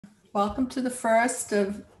Welcome to the first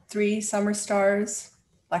of 3 Summer Stars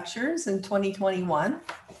lectures in 2021.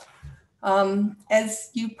 As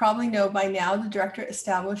you probably know by now, the director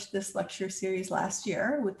established this lecture series last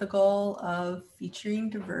year with the goal of featuring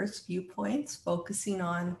diverse viewpoints, focusing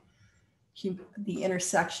on the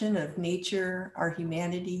intersection of nature, our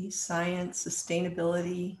humanity, science,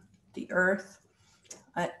 sustainability, the earth.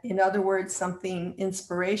 In other words, something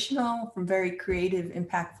inspirational from very creative,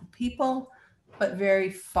 impactful people, but very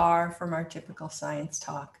far from our typical science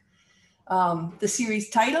talk. The series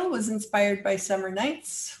title was inspired by summer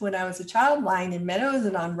nights when I was a child, lying in meadows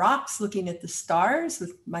and on rocks, looking at the stars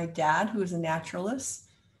with my dad, who was a naturalist.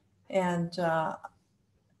 And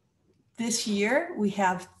this year we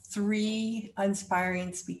have 3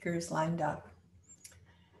 inspiring speakers lined up.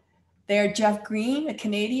 They are Jeff Green, a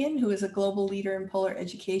Canadian who is a global leader in polar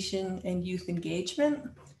education and youth engagement,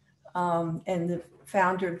 and the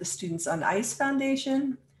founder of the Students on Ice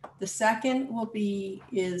Foundation. The second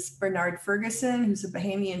is Bernard Ferguson, who's a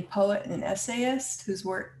Bahamian poet and essayist whose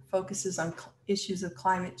work focuses on issues of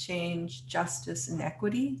climate change, justice, and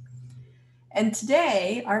equity. And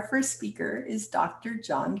today, our first speaker is Dr.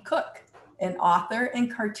 John Cook, an author and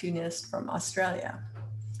cartoonist from Australia.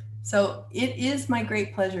 So it is my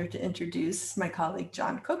great pleasure to introduce my colleague,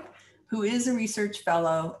 John Cook, who is a research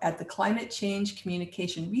fellow at the Climate Change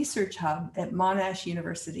Communication Research Hub at Monash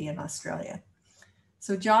University in Australia.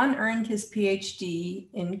 So John earned his PhD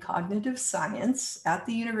in cognitive science at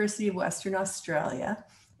the University of Western Australia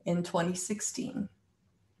in 2016.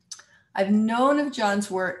 I've known of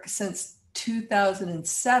John's work since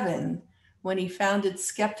 2007, when he founded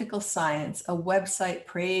Skeptical Science, a website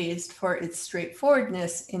praised for its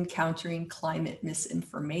straightforwardness in countering climate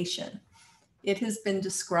misinformation. It has been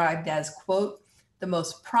described as, quote, the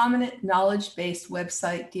most prominent knowledge-based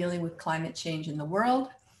website dealing with climate change in the world.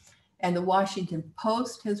 And the Washington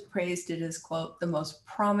Post has praised it as, quote, the most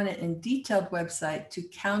prominent and detailed website to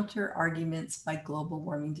counter arguments by global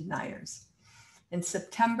warming deniers. In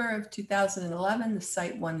September of 2011, the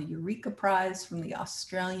site won the Eureka Prize from the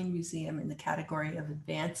Australian Museum in the category of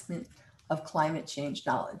Advancement of Climate Change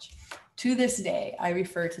Knowledge. To this day, I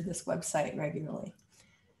refer to this website regularly.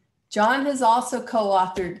 John has also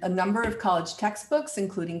co-authored a number of college textbooks,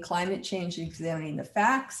 including Climate Change Examining the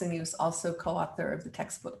Facts, and he was also co-author of the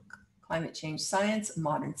textbook Climate Change Science,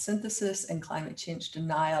 Modern Synthesis, and Climate Change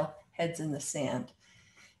Denial, Heads in the Sand.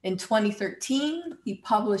 In 2013, he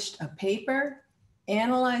published a paper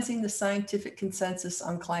analyzing the scientific consensus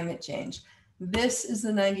on climate change. This is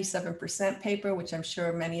the 97% paper, which I'm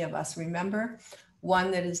sure many of us remember,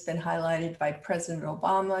 one that has been highlighted by President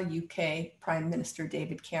Obama, UK Prime Minister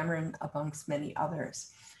David Cameron, amongst many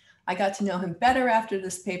others. I got to know him better after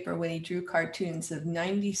this paper when he drew cartoons of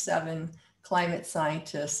 97 climate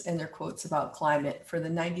scientists and their quotes about climate for the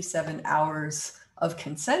 97 Hours of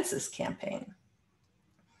Consensus campaign.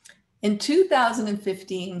 In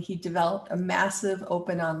 2015, he developed a massive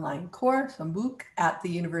open online course, a MOOC, at the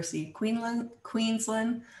University of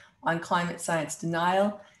Queensland on climate science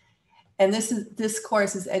denial. And this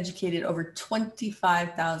course has educated over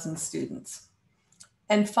 25,000 students.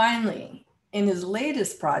 And finally, in his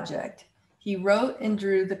latest project, he wrote and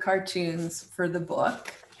drew the cartoons for the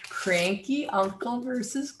book, Cranky Uncle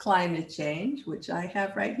versus Climate Change, which I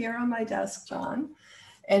have right here on my desk, John.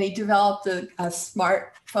 And he developed a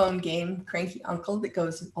smartphone game, Cranky Uncle, that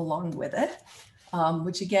goes along with it,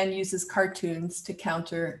 which again uses cartoons to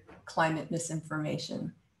counter climate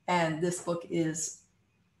misinformation. And this book is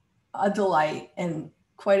a delight, and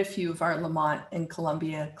quite a few of our Lamont and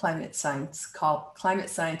Columbia climate scientist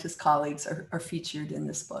colleagues are featured in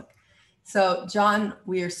this book. So John,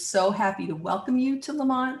 we are so happy to welcome you to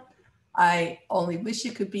Lamont. I only wish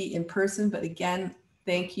you could be in person, but again,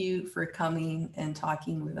 thank you for coming and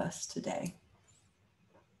talking with us today.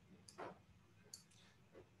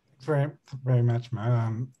 Very, very much,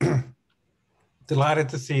 Mo. Delighted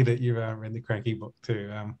to see that you've read the Cranky book too.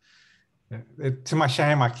 To my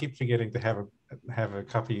shame, I keep forgetting to have a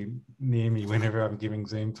copy near me whenever I'm giving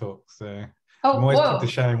Zoom talks. So I'm always put to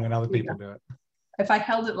shame when other people do it. If I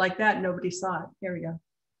held it like that, nobody saw it. Here we go.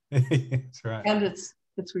 That's right. And it's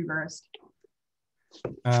reversed.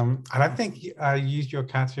 I don't think I used your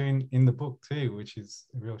cartoon in the book too, which is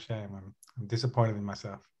a real shame. I'm disappointed in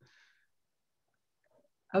myself.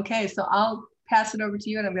 Okay, so I'll pass it over to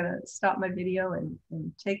you, and I'm going to stop my video and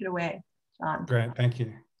take it away, John. Great, thank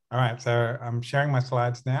you. All right, so I'm sharing my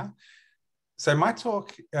slides now. So my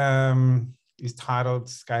talk is titled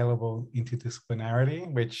Scalable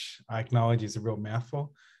Interdisciplinarity, which I acknowledge is a real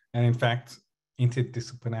mouthful. And in fact,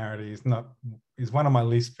 interdisciplinarity is one of my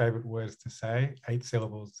least favorite words to say. 8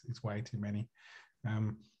 syllables is way too many.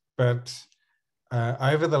 But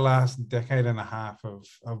over the last decade and a half of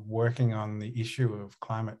working on the issue of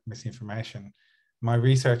climate misinformation, my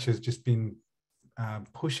research has just been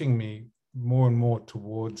pushing me more and more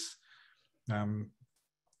towards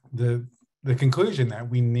the conclusion that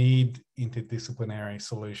we need interdisciplinary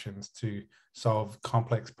solutions to solve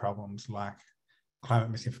complex problems like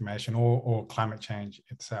climate misinformation or climate change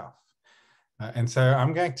itself. And so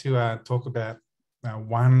I'm going to talk about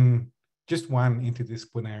just one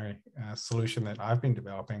interdisciplinary solution that I've been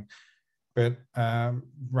developing. But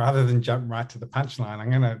rather than jump right to the punchline, I'm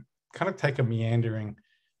going to kind of take a meandering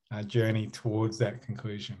journey towards that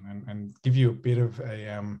conclusion and give you a bit of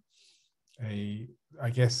I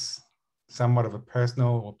guess, somewhat of a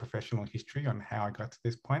personal or professional history on how I got to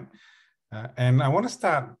this point. And I want to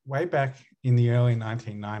start way back in the early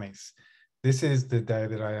 1990s. This is the day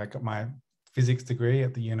that I got my physics degree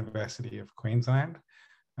at the University of Queensland.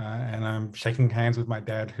 And I'm shaking hands with my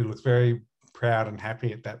dad, who looks very proud and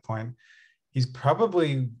happy at that point. He's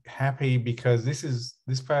probably happy because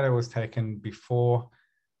this photo was taken before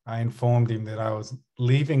I informed him that I was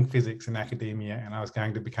leaving physics and academia and I was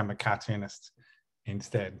going to become a cartoonist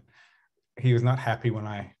instead. He was not happy when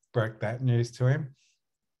I broke that news to him.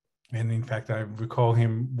 And in fact, I recall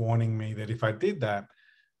him warning me that if I did that,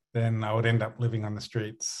 then I would end up living on the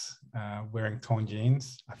streets wearing torn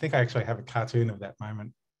jeans. I think I actually have a cartoon of that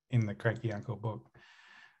moment in the Cranky Uncle book.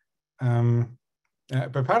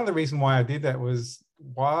 But part of the reason why I did that was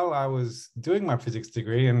while I was doing my physics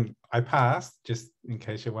degree, and I passed, just in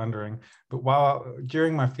case you're wondering, but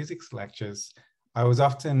during my physics lectures, I was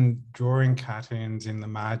often drawing cartoons in the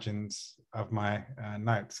margins of my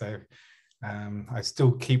notes. So I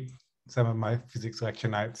still keep some of my physics lecture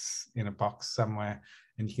notes in a box somewhere,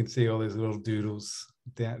 and you can see all these little doodles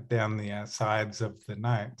down the sides of the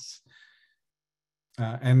notes.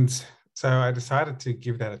 And so I decided to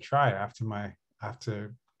give that a try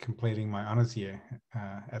after completing my honours year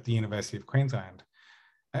at the University of Queensland.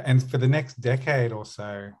 And for the next decade or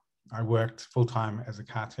so, I worked full-time as a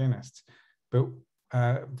cartoonist. But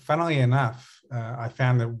funnily enough, I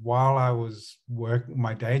found that while I was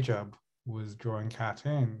my day job was drawing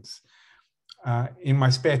cartoons, in my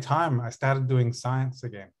spare time, I started doing science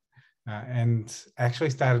again and actually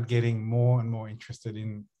started getting more and more interested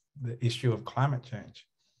in the issue of climate change.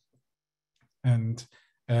 And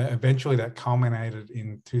eventually that culminated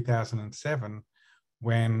in 2007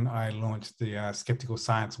 when I launched the Skeptical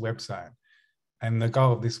Science website. And the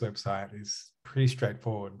goal of this website is pretty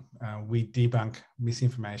straightforward. We debunk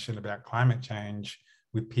misinformation about climate change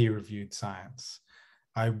with peer-reviewed science.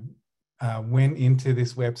 I went into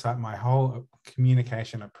this website, my whole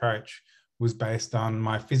communication approach was based on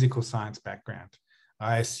my physical science background.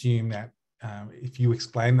 I assume that if you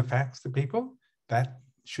explain the facts to people, that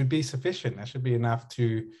should be sufficient. That should be enough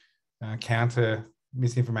to counter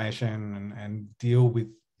misinformation and deal with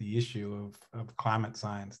the issue of climate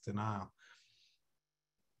science denial.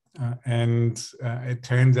 And it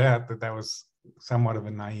turns out that that was somewhat of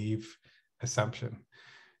a naive assumption.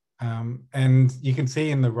 And you can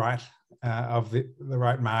see in the right of the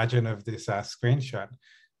right margin of this screenshot,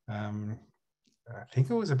 I think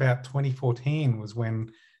it was about 2014 was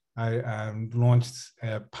when I launched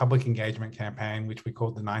a public engagement campaign, which we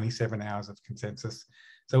called the 97 Hours of Consensus.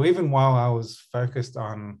 So even while I was focused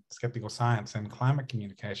on skeptical science and climate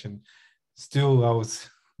communication, still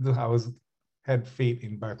I had feet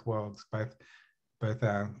in both worlds, both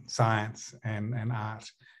science and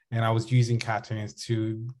art. And I was using cartoons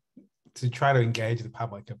to try to engage the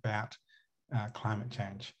public about climate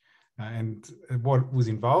change. And what was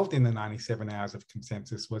involved in the 97 Hours of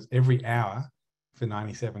Consensus was every hour for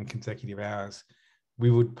 97 consecutive hours,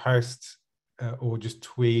 we would post or just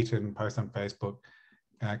tweet and post on Facebook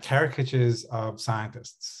caricatures of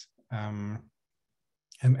scientists.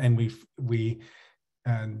 And we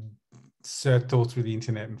searched all through the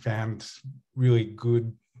internet and found really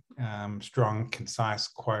good, strong, concise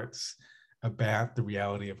quotes about the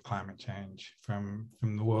reality of climate change from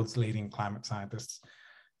the world's leading climate scientists.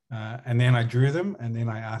 And then I drew them, and then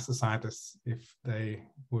I asked the scientists if they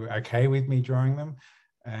were okay with me drawing them.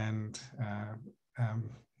 And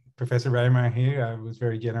Professor Ramo here was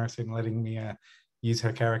very generous in letting me use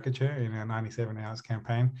her caricature in our 97 Hours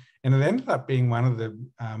campaign. And it ended up being one of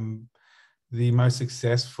the most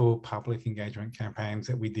successful public engagement campaigns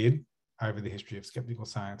that we did over the history of skeptical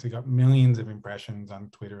science. It got millions of impressions on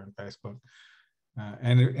Twitter and Facebook.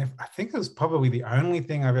 I think it was probably the only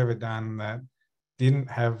thing I've ever done that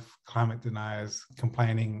didn't have climate deniers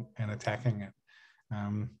complaining and attacking it.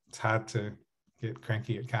 It's hard to get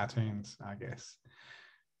cranky at cartoons, I guess.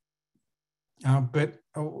 But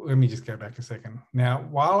let me just go back a second. Now,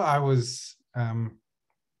 while I was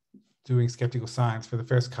doing skeptical science for the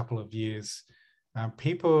first couple of years,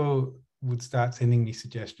 people would start sending me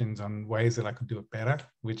suggestions on ways that I could do it better,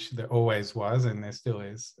 which there always was, and there still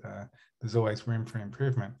is. There's always room for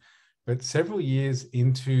improvement. But several years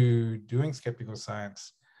into doing skeptical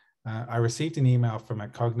science, I received an email from a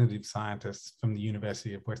cognitive scientist from the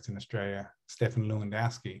University of Western Australia, Stefan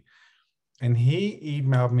Lamont-Doherty, and he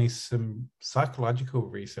emailed me some psychological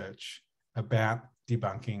research about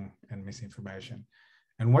debunking and misinformation.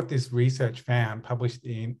 And what this research found, published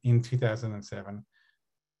in 2007,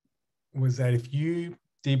 was that if you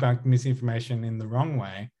debunked misinformation in the wrong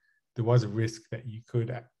way, there was a risk that you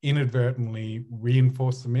could inadvertently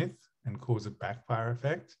reinforce the myth and cause a backfire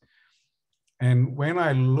effect. And when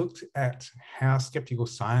I looked at how skeptical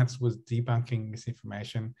science was debunking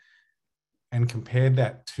misinformation and compared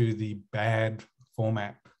that to the bad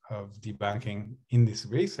format of debunking in this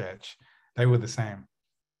research, they were the same.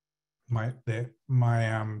 My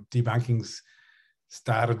debunkings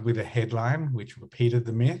started with a headline which repeated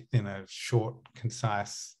the myth in a short,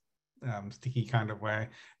 concise, sticky kind of way.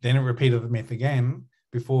 Then it repeated the myth again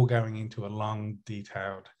before going into a long,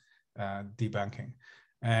 detailed debunking.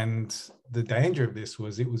 And the danger of this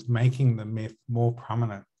was it was making the myth more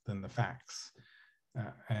prominent than the facts.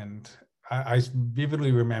 And I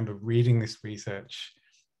vividly remember reading this research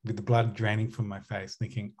with the blood draining from my face,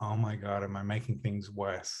 thinking, oh my God, am I making things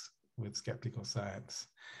worse with skeptical science?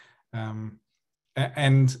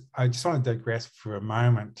 And I just want to digress for a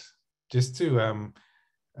moment just to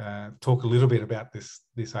talk a little bit about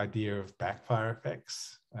this idea of backfire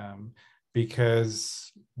effects.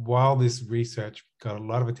 Because while this research got a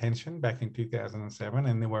lot of attention back in 2007,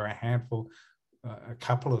 and there were a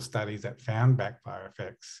couple of studies that found backfire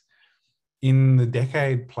effects, in the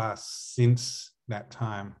decade plus since that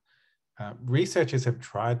time, researchers have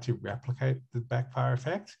tried to replicate the backfire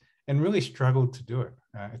effect and really struggled to do it.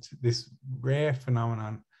 It's this rare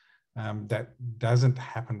phenomenon that doesn't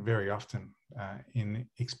happen very often in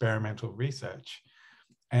experimental research.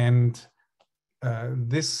 And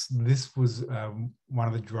this was one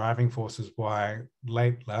of the driving forces why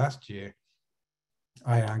late last year,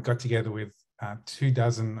 I got together with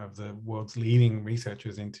 24 of the world's leading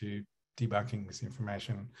researchers into debunking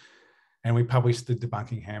misinformation. And we published the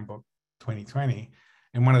Debunking Handbook 2020.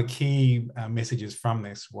 And one of the key messages from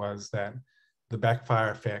this was that the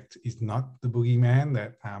backfire effect is not the boogeyman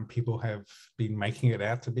that people have been making it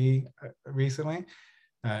out to be recently.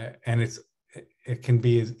 And it can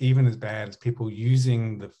be even as bad as people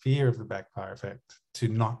using the fear of the backfire effect to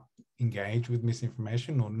not engage with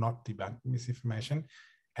misinformation or not debunk misinformation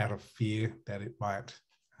out of fear that it might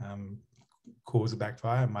cause a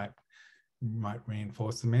backfire, might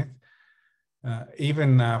reinforce the myth.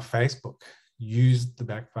 Even Facebook used the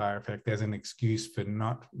backfire effect as an excuse for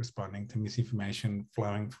not responding to misinformation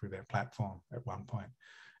flowing through their platform at one point.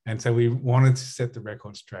 And so we wanted to set the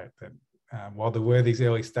record straight that while there were these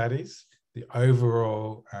early studies, the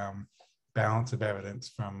overall balance of evidence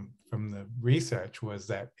from the research was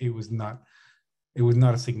that it was not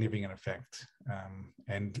a significant effect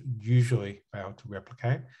and usually failed to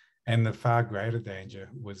replicate. And the far greater danger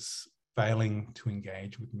was failing to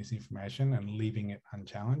engage with misinformation and leaving it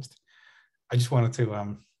unchallenged. I just wanted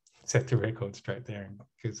to set the record straight there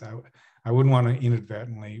because I wouldn't want to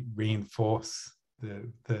inadvertently reinforce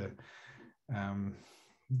the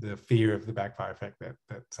fear of the backfire effect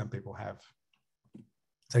that some people have.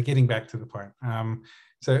 So getting back to the point,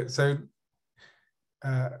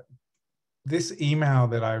 this email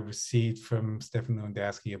that I received from Stefan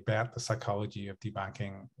Lamont-Doherty about the psychology of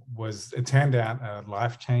debunking it turned out a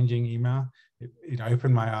life-changing email. It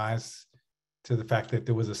opened my eyes to the fact that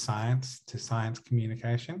there was a science to science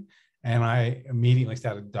communication. And I immediately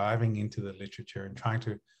started diving into the literature and trying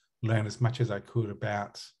to learn as much as I could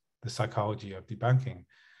about the psychology of debunking.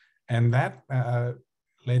 And that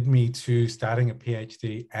led me to starting a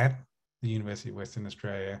PhD at the University of Western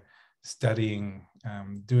Australia, studying,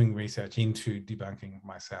 doing research into debunking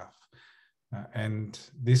myself. And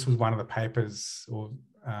this was one of the papers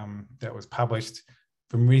that was published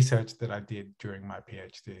from research that I did during my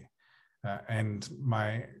PhD. And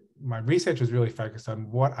my research was really focused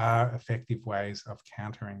on what are effective ways of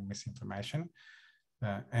countering misinformation.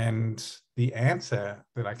 And the answer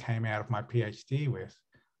that I came out of my PhD with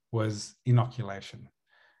was inoculation.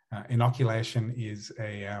 Inoculation is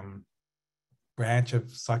a branch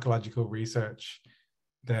of psychological research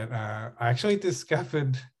that I actually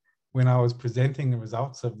discovered when I was presenting the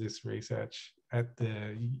results of this research at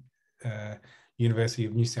the University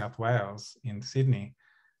of New South Wales in Sydney.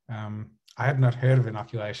 I had not heard of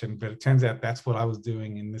inoculation, but it turns out that's what I was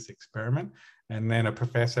doing in this experiment. And then a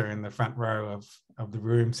professor in the front row of the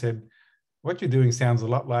room said, "What you're doing sounds a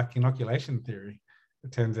lot like inoculation theory."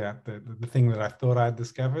 It turns out that the thing that I thought I'd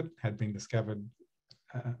discovered had been discovered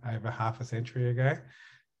over half a century ago.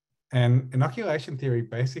 And inoculation theory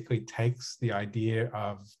basically takes the idea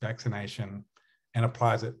of vaccination and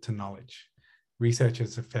applies it to knowledge.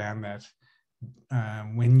 Researchers have found that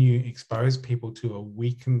when you expose people to a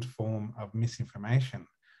weakened form of misinformation,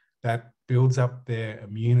 that builds up their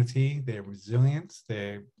immunity, their resilience,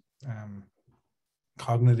 their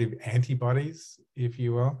cognitive antibodies, if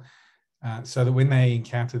you will, so that when they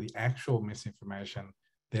encounter the actual misinformation,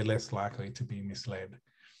 they're less likely to be misled.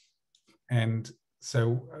 And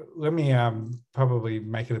so let me probably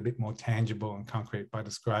make it a bit more tangible and concrete by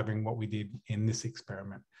describing what we did in this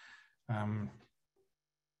experiment.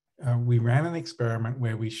 We ran an experiment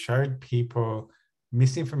where we showed people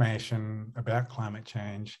misinformation about climate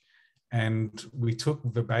change, and we took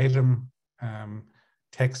verbatim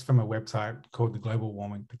text from a website called the Global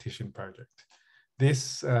Warming Petition Project.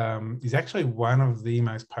 This is actually one of the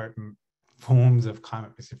most potent forms of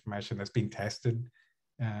climate misinformation that's been tested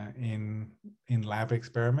in lab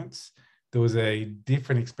experiments. There was a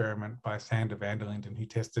different experiment by Sander van der Linden who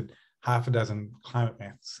tested half a dozen climate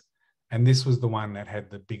myths. And this was the one that had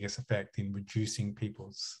the biggest effect in reducing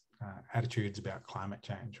people's attitudes about climate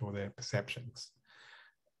change or their perceptions.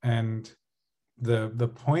 And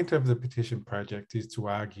the point of the petition project is to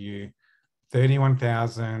argue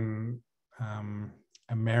 31,000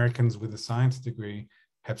 Americans with a science degree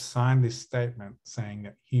have signed this statement saying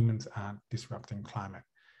that humans aren't disrupting climate.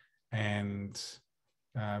 And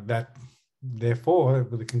that, therefore,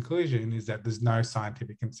 the conclusion is that there's no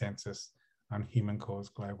scientific consensus on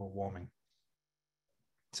human-caused global warming.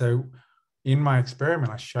 So in my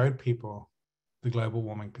experiment, I showed people the Global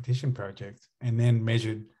Warming Petition Project and then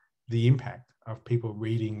measured the impact of people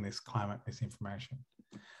reading this climate misinformation.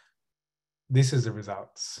 This is the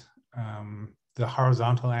results. The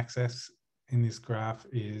horizontal axis in this graph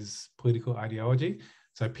is political ideology.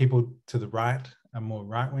 So people to the right are more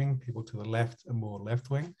right-wing, people to the left are more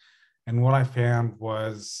left-wing. And what I found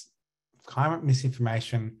was climate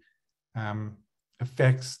misinformation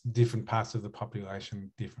affects different parts of the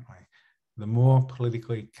population differently. The more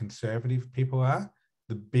politically conservative people are,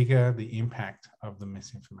 the bigger the impact of the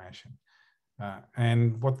misinformation.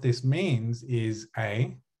 And what this means is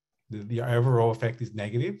the overall effect is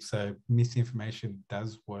negative. So misinformation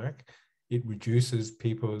does work. It reduces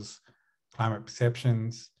people's climate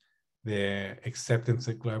perceptions, their acceptance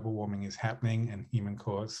that global warming is happening and human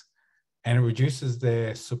cause, and it reduces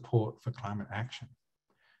their support for climate action.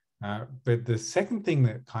 But the second thing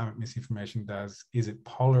that climate misinformation does is it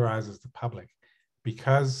polarizes the public,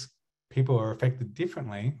 because people are affected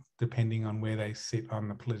differently depending on where they sit on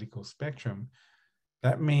the political spectrum.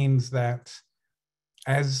 That means that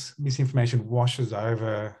as misinformation washes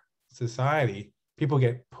over society, people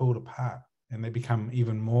get pulled apart and they become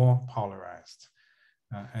even more polarized.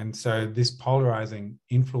 And so this polarizing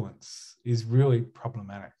influence is really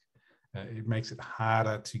problematic. It makes it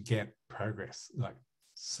harder to get progress, like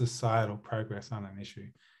societal progress on an issue.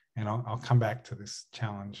 And I'll come back to this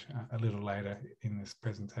challenge a little later in this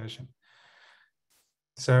presentation.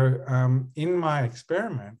 So in my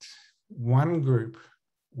experiment, one group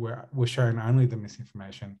were shown only the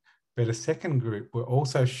misinformation, but a second group were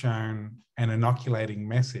also shown an inoculating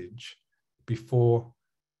message before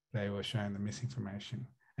they were shown the misinformation.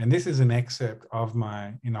 And this is an excerpt of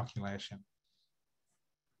my inoculation.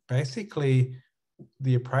 Basically,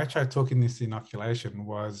 the approach I took in this inoculation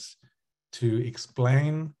was to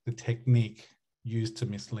explain the technique used to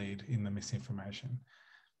mislead in the misinformation.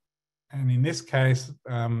 And in this case,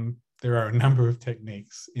 there are a number of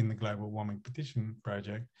techniques in the Global Warming Petition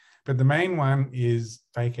Project, but the main one is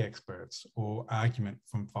fake experts or argument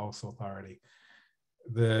from false authority.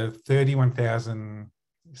 The 31,000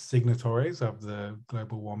 signatories of the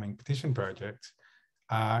Global Warming Petition Project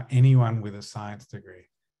are anyone with a science degree,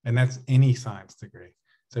 and that's any science degree.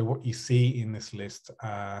 So what you see in this list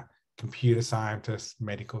are computer scientists,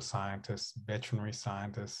 medical scientists, veterinary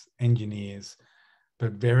scientists, engineers,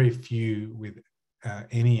 but very few with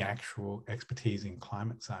any actual expertise in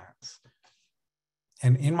climate science.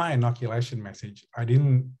 And in my inoculation message, I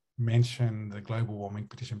didn't mention the Global Warming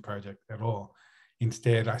Petition Project at all.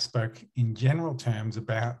 Instead, I spoke in general terms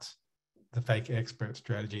about the fake expert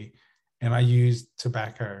strategy, and I used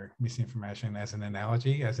tobacco misinformation as an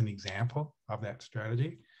analogy, as an example of that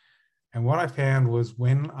strategy. And what I found was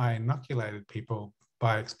when I inoculated people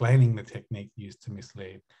by explaining the technique used to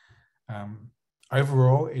mislead,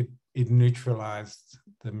 overall, it neutralized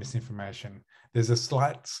the misinformation. There's a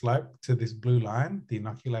slight slope to this blue line, the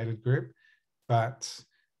inoculated group, but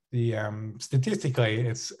the statistically,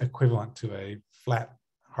 it's equivalent to a flat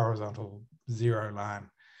horizontal zero line.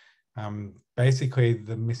 Basically,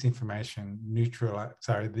 the inoculation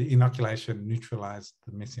neutralized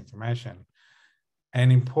the misinformation.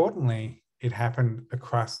 And importantly, it happened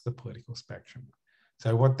across the political spectrum.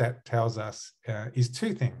 So what that tells us is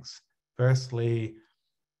two things. Firstly,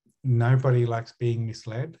 nobody likes being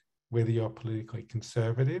misled, whether you're politically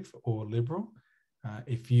conservative or liberal.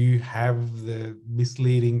 If you have the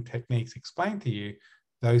misleading techniques explained to you,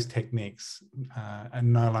 those techniques are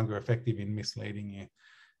no longer effective in misleading you.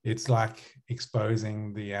 It's like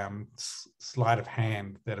exposing the sleight of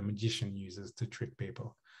hand that a magician uses to trick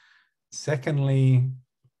people. Secondly,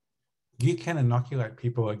 you can inoculate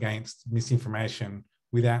people against misinformation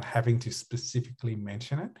without having to specifically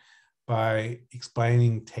mention it by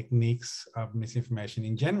explaining techniques of misinformation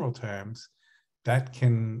in general terms that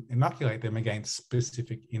can inoculate them against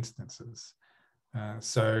specific instances.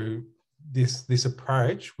 So this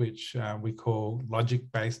approach, which we call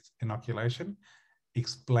logic-based inoculation,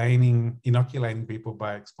 inoculating people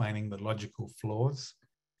by explaining the logical flaws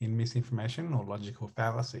in misinformation or logical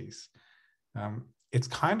fallacies. It's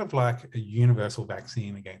kind of like a universal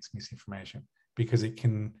vaccine against misinformation because it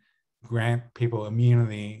can grant people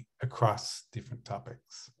immunity across different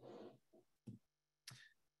topics.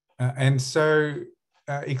 And so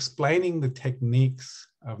explaining the techniques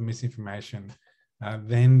of misinformation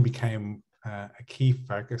then became a key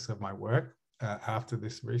focus of my work after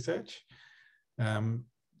this research.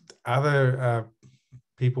 Other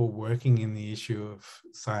people working in the issue of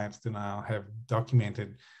science denial have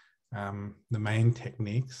documented the main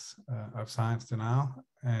techniques of science denial.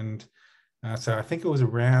 And so I think it was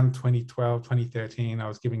around 2012, 2013, I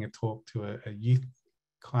was giving a talk to a youth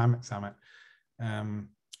climate summit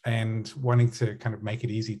and wanting to kind of make it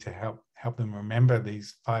easy to help them remember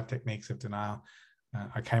these 5 techniques of denial.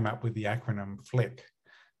 I came up with the acronym FLIC.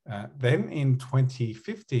 Then in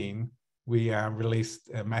 2015, we released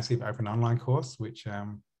a massive open online course, which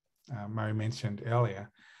Mo mentioned earlier.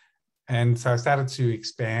 And so I started to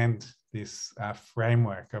expand this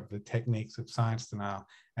framework of the techniques of science denial,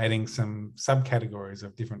 adding some subcategories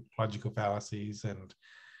of different logical fallacies and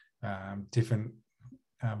different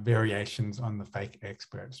variations on the fake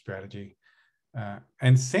expert strategy.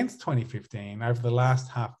 And since 2015, over the last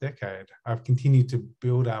half decade, I've continued to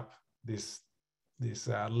build up this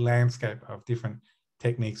landscape of different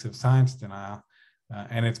techniques of science denial,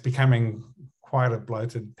 and it's becoming quite a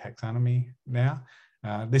bloated taxonomy now.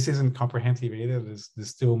 This isn't comprehensive either. There's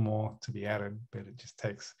still more to be added, but it just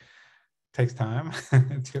takes time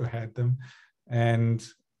to add them. And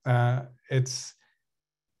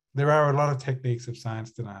there are a lot of techniques of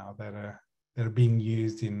science denial that are being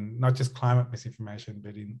used in not just climate misinformation,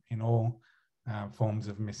 but in all forms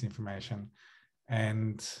of misinformation,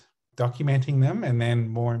 and documenting them, and then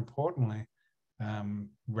more importantly,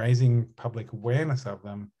 raising public awareness of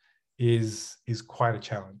them is quite a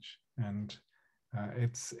challenge. And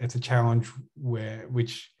it's a challenge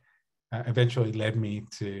which eventually led me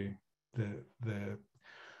to the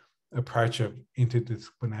approach of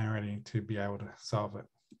interdisciplinarity to be able to solve it.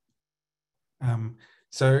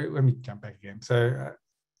 So let me jump back again. So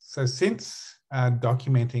since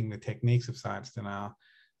documenting the techniques of science denial,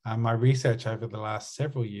 my research over the last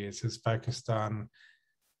several years has focused on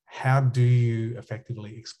how do you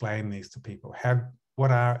effectively explain these to people?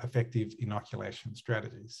 What are effective inoculation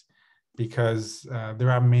strategies? Because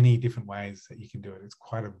there are many different ways that you can do it. It's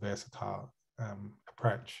quite a versatile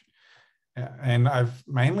approach. And I've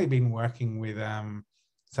mainly been working with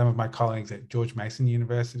some of my colleagues at George Mason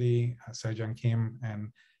University, Sojung Kim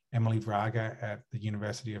and Emily Vraga at the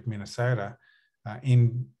University of Minnesota,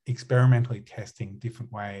 in experimentally testing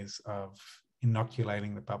different ways of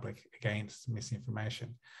inoculating the public against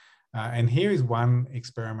misinformation. And here is one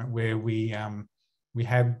experiment where we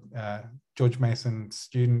had George Mason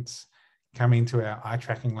students come into our eye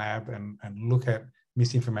tracking lab and look at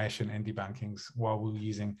misinformation and debunkings while we were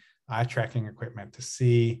using eye tracking equipment to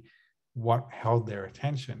see what held their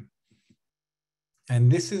attention. And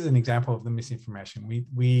this is an example of the misinformation.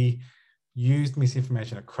 We used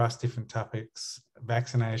misinformation across different topics: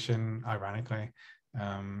 vaccination, ironically,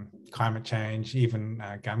 climate change, even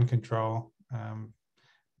gun control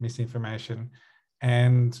misinformation.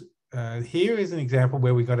 And here is an example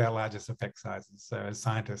where we got our largest effect sizes. So as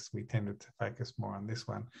scientists, we tended to focus more on this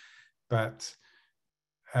one. But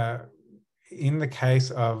in the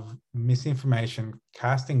case of misinformation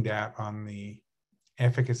casting doubt on the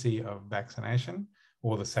efficacy of vaccination,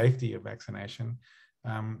 or the safety of vaccination,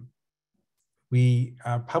 we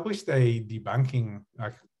published a debunking,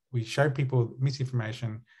 like we showed people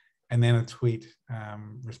misinformation and then a tweet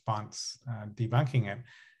response debunking it.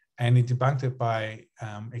 And it debunked it by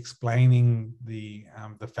explaining the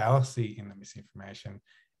fallacy in the misinformation,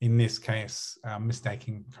 in this case,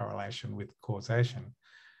 mistaking correlation with causation.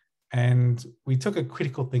 And we took a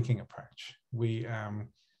critical thinking approach. We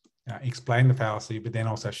explained the fallacy, but then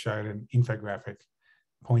also showed an infographic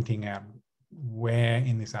pointing out where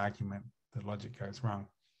in this argument the logic goes wrong.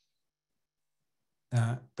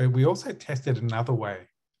 But we also tested another way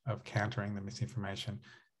of countering the misinformation,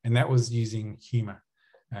 and that was using humor.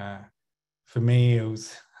 For me, I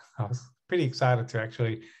was pretty excited to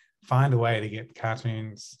actually find a way to get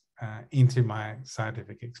cartoons into my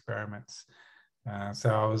scientific experiments. So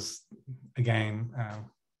I was, again,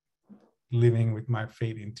 living with my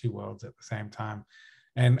feet in two worlds at the same time.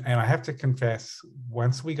 And I have to confess,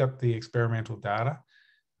 once we got the experimental data,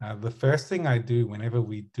 the first thing I do whenever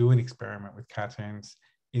we do an experiment with cartoons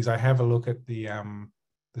is I have a look at the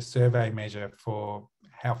survey measure for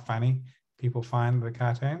how funny people find the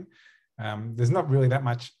cartoon. There's not really that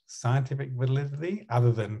much scientific validity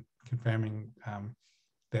other than confirming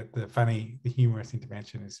that the humorous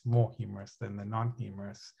intervention is more humorous than the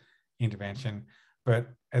non-humorous intervention. But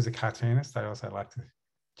as a cartoonist, I also like to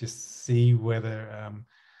just see whether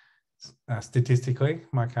statistically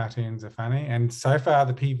my cartoons are funny. And so far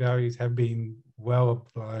the p-values have been well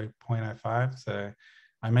below 0.05. So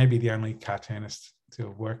I may be the only cartoonist to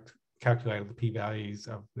have calculated the p-values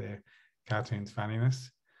of their cartoon's funniness.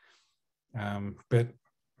 But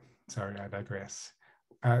sorry, I digress.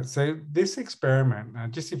 So this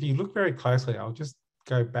experiment, just if you look very closely, I'll just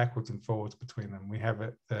go backwards and forwards between them. We have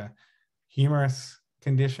the humorous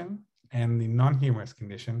condition and the non-humorous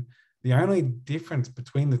condition. The only difference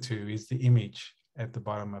between the two is the image at the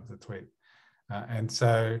bottom of the tweet. And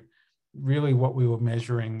so really what we were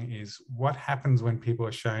measuring is what happens when people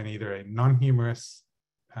are shown either a non-humorous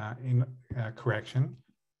correction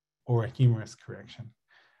or a humorous correction.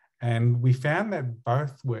 And we found that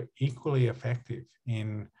both were equally effective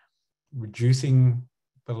in reducing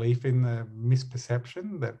belief in the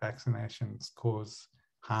misperception that vaccinations cause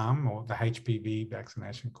harm, or the HPV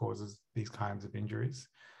vaccination causes these kinds of injuries,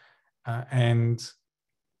 and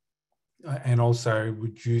also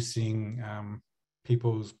reducing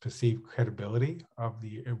people's perceived credibility of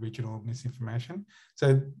the original misinformation.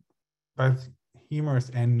 So both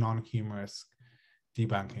humorous and non-humorous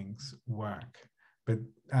debunkings work. But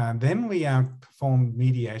then we performed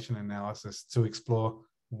mediation analysis to explore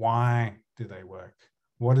why do they work?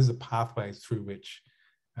 What is the pathways through which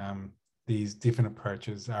these different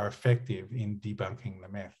approaches are effective in debunking the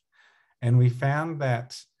myth? And we found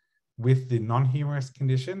that with the non-humorous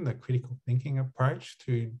condition, the critical thinking approach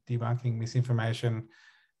to debunking misinformation,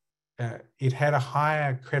 it had a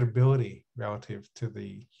higher credibility relative to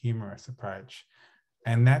the humorous approach.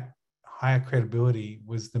 And that higher credibility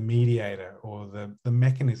was the mediator, or the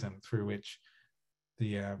mechanism through which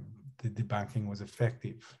the debunking was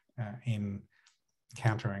effective in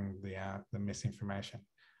countering the misinformation.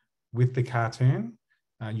 With the cartoon,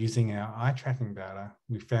 using our eye tracking data,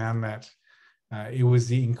 we found that it was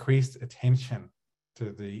the increased attention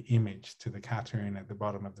to the image, to the cartoon at the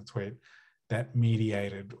bottom of the tweet, that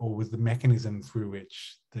mediated, or was the mechanism through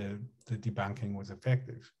which the debunking was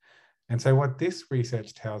effective. And so what this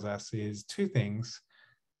research tells us is two things.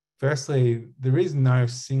 Firstly, there is no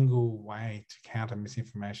single way to counter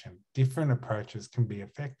misinformation. Different approaches can be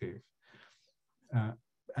effective.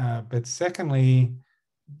 But secondly,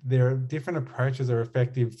 different approaches are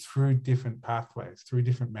effective through different pathways, through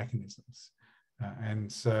different mechanisms.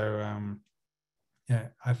 And so yeah,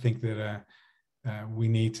 I think that we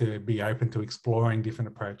need to be open to exploring different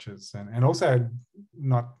approaches, and also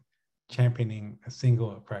not championing a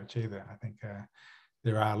single approach either. I think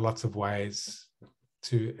there are lots of ways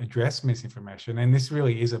to address misinformation, and this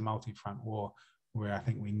really is a multi-front war where I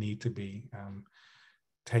think we need to be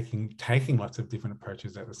taking lots of different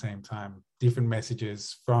approaches at the same time, different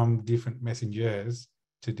messages from different messengers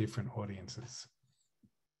to different audiences.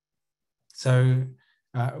 So,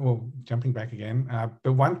 well, jumping back again,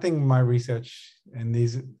 but one thing my research and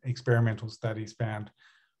these experimental studies found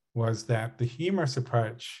was that the humorous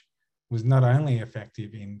approach was not only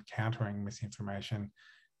effective in countering misinformation,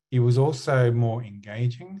 it was also more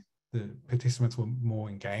engaging. The participants were more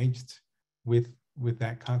engaged with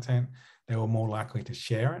that content. They were more likely to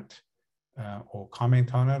share it or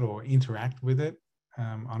comment on it or interact with it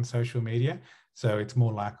on social media. So it's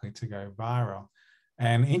more likely to go viral.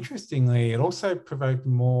 And interestingly, it also provoked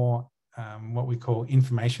more what we call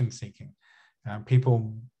information seeking.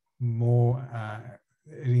 people more,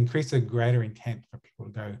 it increased a greater intent for people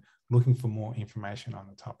to go looking for more information on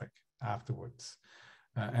the topic afterwards.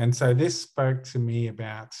 And so this spoke to me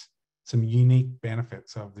about some unique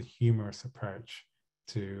benefits of the humorous approach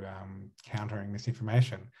to countering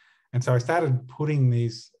misinformation. And so I started putting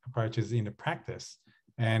these approaches into practice.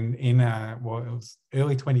 And in, well, it was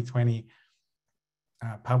early 2020,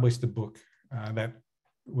 published a book that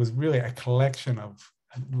was really a collection of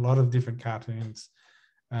a lot of different cartoons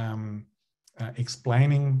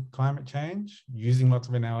explaining climate change, using lots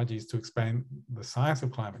of analogies to explain the science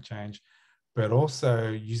of climate change, but also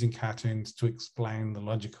using cartoons to explain the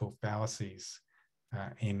logical fallacies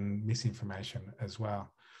in misinformation as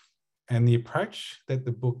well. And the approach that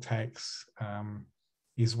the book takes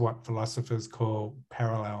is what philosophers call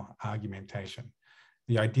parallel argumentation.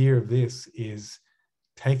 The idea of this is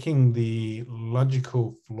taking the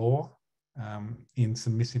logical flaw in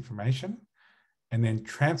some misinformation and then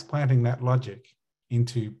transplanting that logic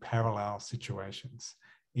into parallel situations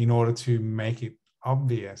in order to make it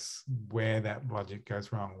obvious where that logic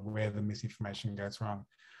goes wrong, where the misinformation goes wrong.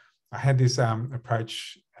 I had this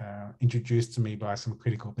approach introduced to me by some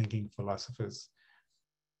critical thinking philosophers.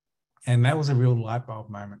 And that was a real light bulb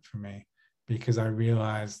moment for me, because I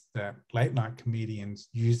realized that late night comedians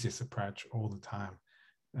use this approach all the time.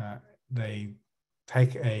 They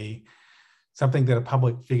take something that a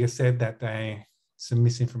public figure said that day, some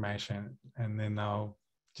misinformation, and then they'll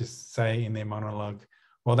just say in their monologue,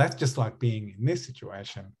 well, that's just like being in this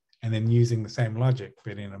situation, and then using the same logic,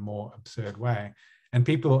 but in a more absurd way. And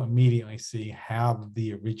people immediately see how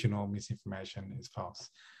the original misinformation is false.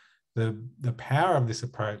 The power of this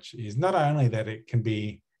approach is not only that it can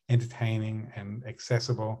be entertaining and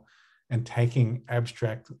accessible and taking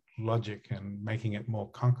abstract logic and making it more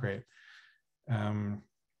concrete,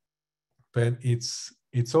 but it's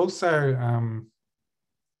also,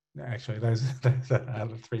 actually, those are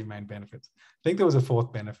the three main benefits. I think there was a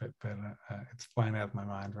fourth benefit, but it's flying out of my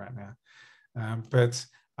mind right now. But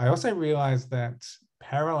I also realized that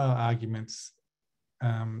parallel arguments,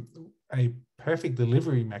 a perfect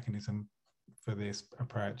delivery mechanism for this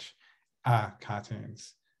approach are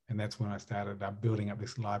cartoons. And that's when I started building up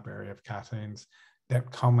this library of cartoons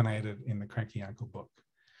that culminated in the Cranky Uncle book.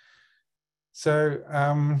 So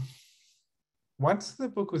once the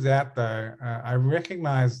book was out, though, I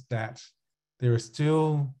recognized that there are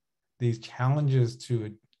still these challenges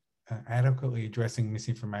to adequately addressing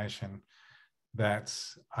misinformation that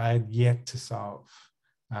I had yet to solve.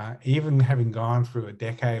 Even having gone through a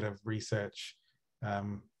decade of research,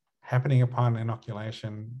 happening upon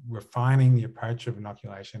inoculation, refining the approach of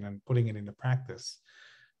inoculation and putting it into practice,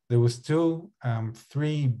 there were still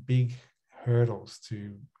three big hurdles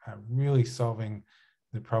to really solving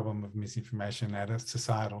the problem of misinformation at a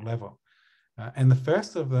societal level. And the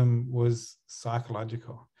first of them was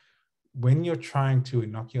psychological. When you're trying to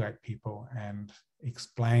inoculate people and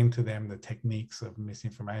explain to them the techniques of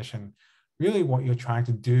misinformation, really what you're trying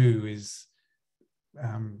to do is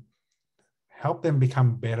help them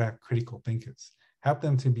become better critical thinkers, help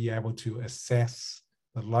them to be able to assess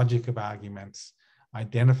the logic of arguments,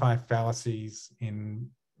 identify fallacies in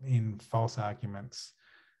false arguments,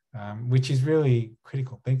 which is really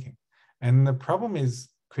critical thinking. And the problem is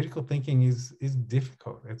critical thinking is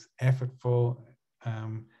difficult, it's effortful,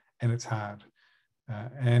 and it's hard.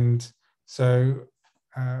 And so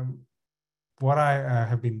what I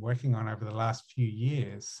have been working on over the last few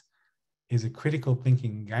years is a critical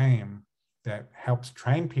thinking game that helps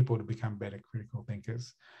train people to become better critical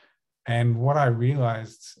thinkers. And what I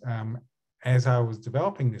realized as I was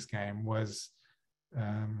developing this game was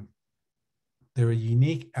there are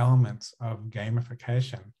unique elements of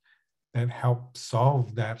gamification that help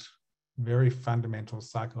solve that very fundamental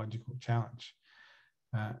psychological challenge.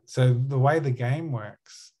 So the way the game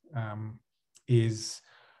works is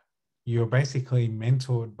you're basically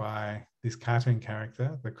mentored by this cartoon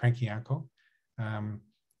character, the Cranky Uncle.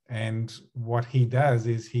 And what he does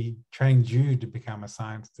is he trains you to become a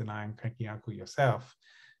science-denying Cranky Uncle yourself.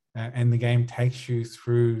 And the game takes you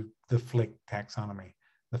through the Flick taxonomy,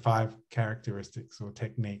 the 5 characteristics or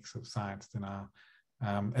techniques of science denial,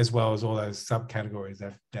 as well as all those subcategories,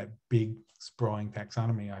 that big sprawling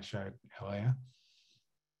taxonomy I showed earlier.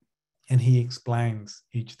 And he explains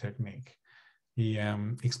each technique. He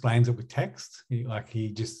explains it with text. He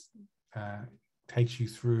just takes you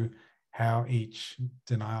through how each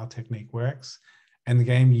denial technique works. And the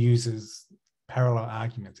game uses parallel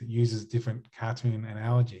arguments. It uses different cartoon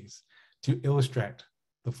analogies to illustrate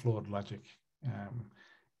the flawed logic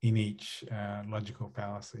in each logical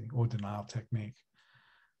fallacy or denial technique.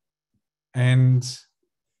 And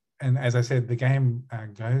and as I said, the game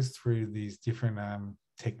goes through these different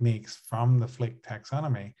techniques from the Flick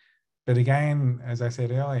taxonomy. But again, as I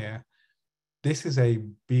said earlier, this is a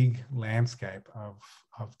big landscape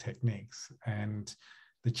of techniques. And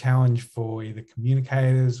the challenge for either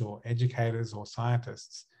communicators or educators or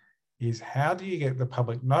scientists is, how do you get the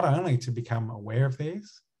public not only to become aware of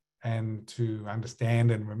these and to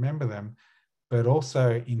understand and remember them, but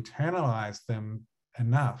also internalize them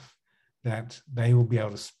enough that they will be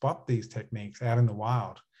able to spot these techniques out in the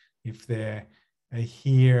wild if they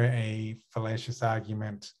hear a fallacious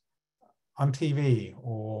argument on TV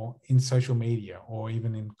or in social media or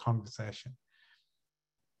even in conversation.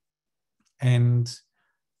 And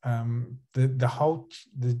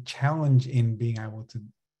the challenge in being able to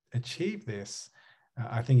achieve this,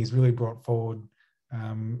 I think, is really brought forward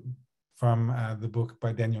from the book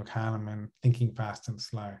by Daniel Kahneman, Thinking Fast and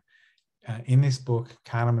Slow. In this book,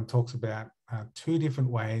 Kahneman talks about two different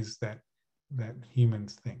ways that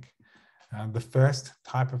humans think. The first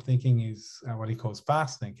type of thinking is what he calls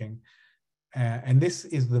fast thinking. And this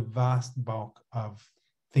is the vast bulk of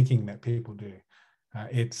thinking that people do.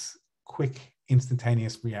 It's quick,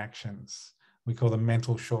 instantaneous reactions. We call them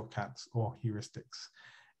mental shortcuts or heuristics.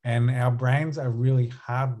 And our brains are really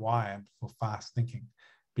hardwired for fast thinking,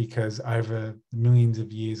 because over millions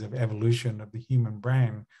of years of evolution of the human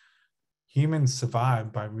brain, humans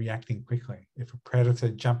survived by reacting quickly. If a predator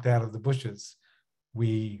jumped out of the bushes,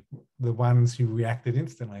 the ones who reacted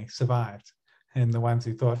instantly survived. And the ones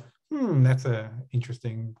who thought, that's an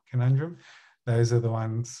interesting conundrum, those are the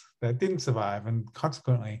ones that didn't survive. And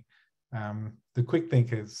consequently, the quick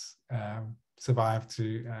thinkers survived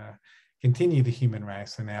to continue the human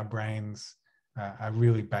race, and our brains are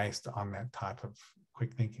really based on that type of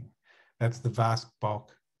quick thinking. That's the vast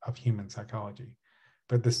bulk of human psychology.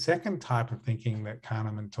 But the second type of thinking that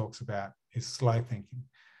Kahneman talks about is slow thinking.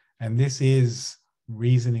 And this is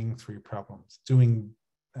reasoning through problems,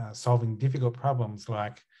 solving difficult problems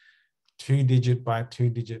like 2-digit by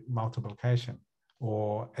 2-digit multiplication,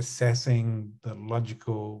 or assessing the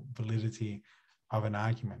logical validity of an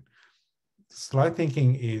argument. Slow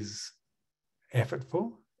thinking is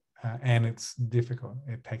effortful and it's difficult.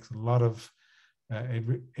 It takes a lot of,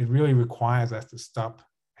 it really requires us to stop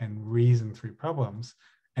and reason through problems,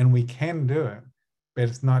 and we can do it, but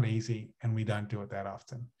it's not easy and we don't do it that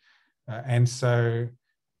often. And so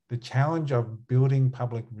the challenge of building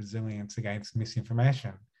public resilience against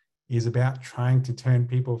misinformation is about trying to turn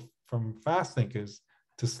people from fast thinkers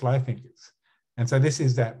to slow thinkers. And so this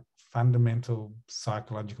is that fundamental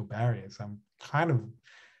psychological barriers. I'm kind of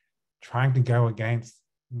trying to go against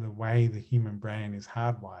the way the human brain is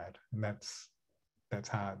hardwired, and that's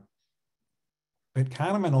hard. But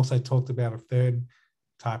Kahneman also talked about a third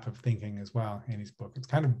type of thinking as well in his book. It's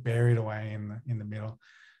kind of buried away in the middle,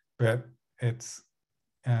 but it's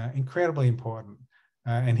incredibly important.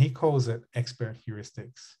 And he calls it expert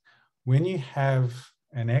heuristics. When you have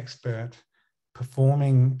an expert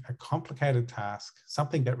performing a complicated task,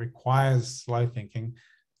 something that requires slow thinking,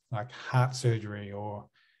 like heart surgery or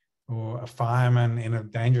a fireman in a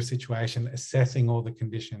dangerous situation, assessing all the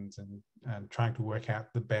conditions and trying to work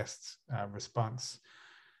out the best response.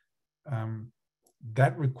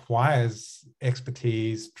 That requires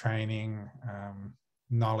expertise, training,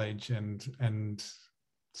 knowledge, and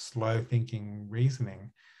slow thinking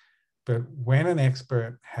reasoning. But when an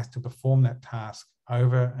expert has to perform that task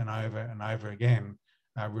over and over and over again,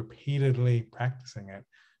 repeatedly practicing it,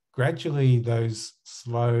 gradually those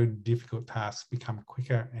slow, difficult tasks become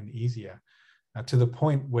quicker and easier to the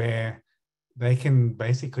point where they can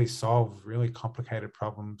basically solve really complicated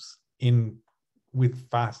problems with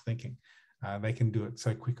fast thinking. They can do it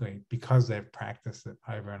so quickly because they've practiced it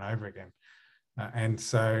over and over again. And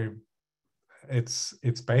so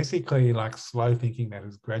it's basically like slow thinking that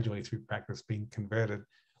has gradually through practice been converted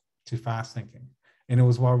to fast thinking. And it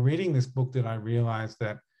was while reading this book that I realized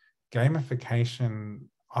that gamification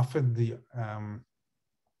offered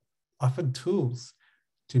tools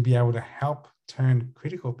to be able to help turn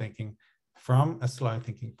critical thinking from a slow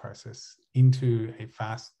thinking process into a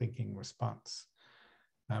fast thinking response.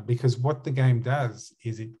 Because what the game does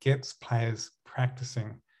is it gets players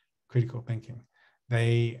practicing critical thinking.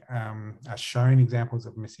 They are shown examples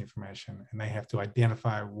of misinformation, and they have to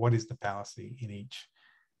identify what is the fallacy in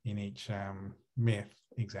each myth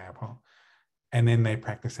example. And then they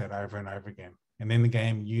practice that over and over again. And then the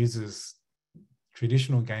game uses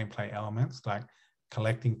traditional gameplay elements like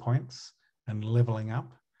collecting points and leveling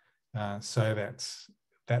up, so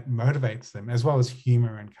that motivates them, as well as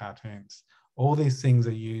humor and cartoons. All these things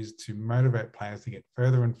are used to motivate players to get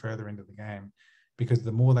further and further into the game, because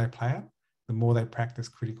the more they play it, the more they practice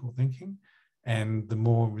critical thinking, and the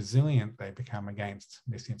more resilient they become against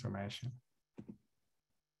misinformation.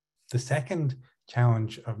 The second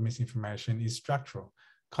challenge of misinformation is structural.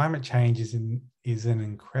 Climate change is an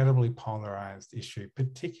incredibly polarized issue,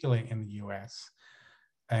 particularly in the US.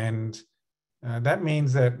 And that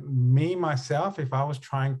means that myself, if I was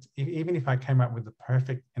trying to, even if I came up with the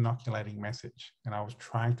perfect inoculating message and I was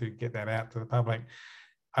trying to get that out to the public,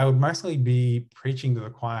 I would mostly be preaching to the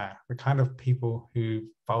choir. The kind of people who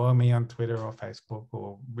follow me on Twitter or Facebook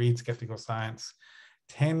or read Skeptical Science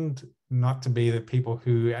tend not to be the people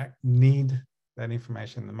who need that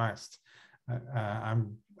information the most.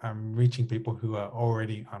 I'm reaching people who are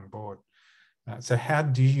already on board. So how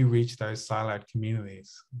do you reach those siloed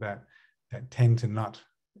communities that tend to not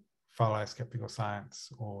follow skeptical science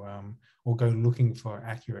or go looking for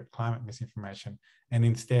accurate climate misinformation, and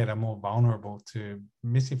instead are more vulnerable to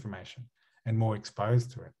misinformation and more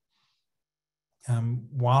exposed to it?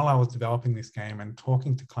 While I was developing this game and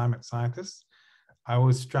talking to climate scientists, I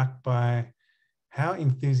was struck by how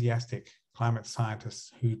enthusiastic climate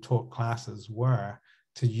scientists who taught classes were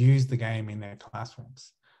to use the game in their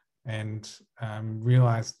classrooms, and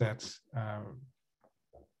realized that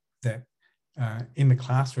in the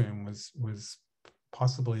classroom was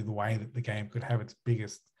possibly the way that the game could have its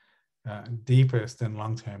biggest, deepest and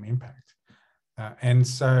long-term impact. And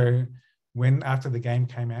so when, after the game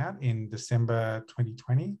came out in December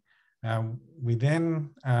 2020,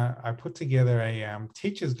 I put together a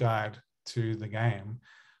teacher's guide to the game,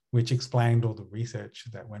 which explained all the research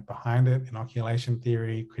that went behind it, inoculation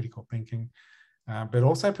theory, critical thinking, but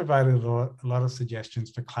also provided a lot of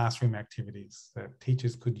suggestions for classroom activities that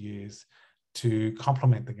teachers could use to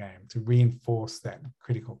complement the game, to reinforce that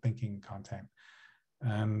critical thinking content,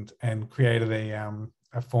 and created a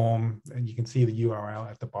form, and you can see the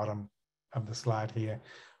URL at the bottom of the slide here,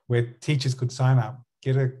 where teachers could sign up,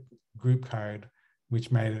 get a group code,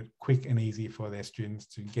 which made it quick and easy for their students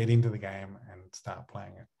to get into the game and start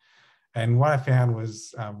playing it. And what I found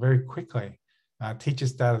was very quickly, teachers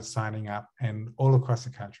started signing up, and all across the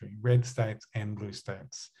country, red states and blue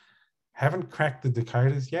states. Haven't cracked the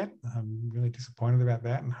decoders yet. I'm really disappointed about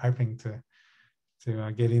that and hoping to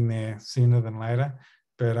get in there sooner than later.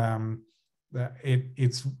 But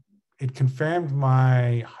it confirmed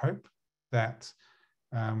my hope that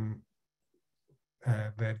that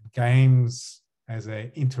games as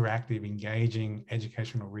an interactive, engaging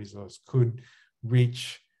educational resource could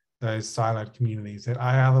reach those siloed communities that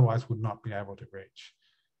I otherwise would not be able to reach.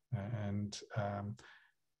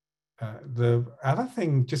 The other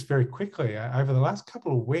thing, just very quickly, over the last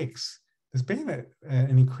couple of weeks, there's been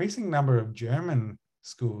an increasing number of German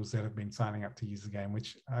schools that have been signing up to use the game,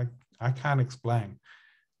 which I can't explain.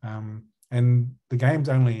 And the game's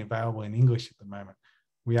only available in English at the moment.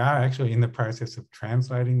 We are actually in the process of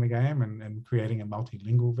translating the game and creating a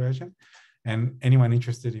multilingual version. And anyone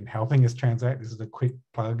interested in helping us translate, this is a quick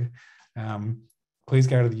plug. Please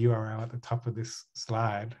go to the URL at the top of this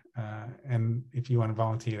slide. And if you want to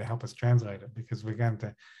volunteer to help us translate it, because we're going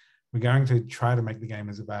to try to make the game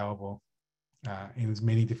as available in as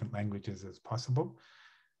many different languages as possible.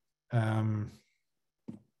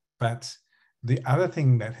 But the other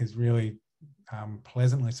thing that has really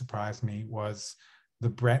pleasantly surprised me was the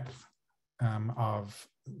breadth of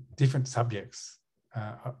different subjects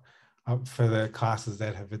for the classes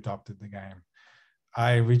that have adopted the game.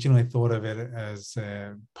 I originally thought of it as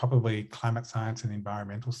probably climate science and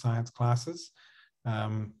environmental science classes,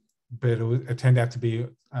 but it turned out to be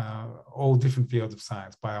all different fields of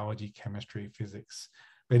science: biology, chemistry, physics,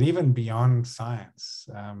 but even beyond science,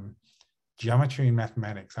 geometry and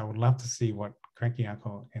mathematics. I would love to see what Cranky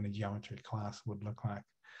Uncle in a geometry class would look like.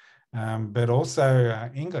 But also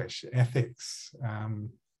English, ethics,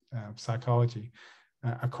 psychology,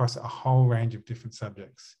 across a whole range of different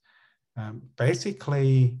subjects.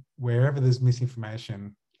 Basically, wherever there's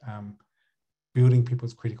misinformation, building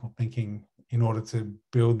people's critical thinking in order to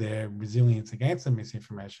build their resilience against the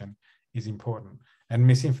misinformation is important. And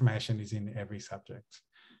misinformation is in every subject.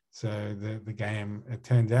 So the game, it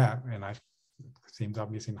turns out, and it seems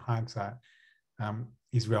obvious in hindsight,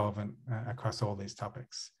 is relevant across all these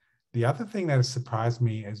topics. The other thing that has surprised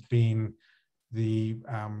me has been the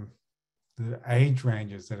age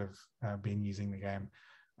ranges that have been using the game.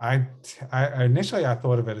 Initially I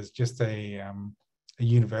thought of it as just a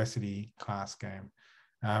university class game,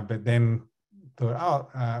 but then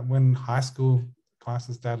thought, when high school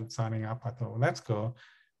classes started signing up, I thought, well, that's cool.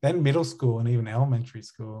 Then middle school and even elementary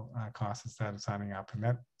school classes started signing up, and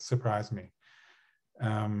that surprised me.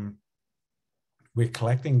 We're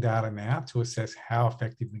collecting data now to assess how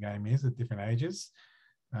effective the game is at different ages,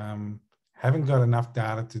 haven't got enough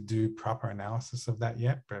data to do proper analysis of that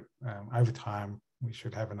yet, but over time, we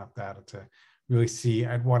should have enough data to really see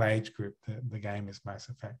at what age group the game is most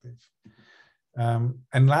effective.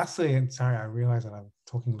 And lastly, and sorry, I realize that I'm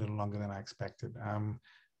talking a little longer than I expected.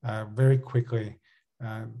 Very quickly,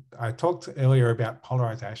 I talked earlier about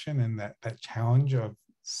polarization and that challenge of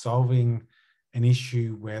solving an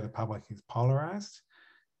issue where the public is polarized.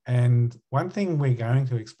 And one thing we're going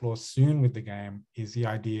to explore soon with the game is the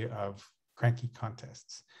idea of cranky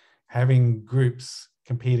contests, having groups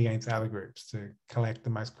compete against other groups to collect the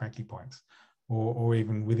most cranky points, or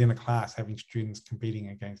even within a class, having students competing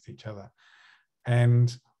against each other.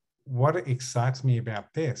 And what excites me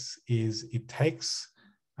about this is it takes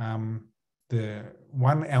the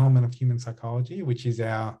one element of human psychology, which is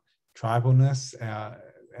our tribalness, our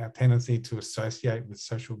tendency to associate with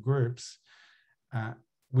social groups,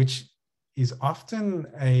 which is often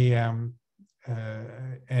an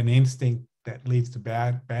instinct that leads to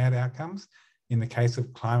bad outcomes. In the case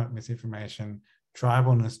of climate misinformation,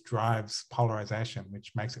 tribalness drives polarization,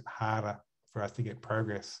 which makes it harder for us to get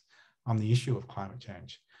progress on the issue of climate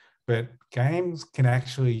change. But games can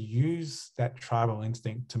actually use that tribal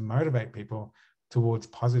instinct to motivate people towards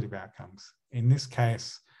positive outcomes. In this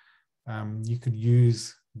case, you could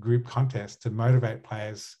use group contests to motivate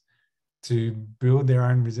players to build their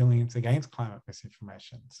own resilience against climate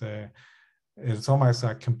misinformation. So it's almost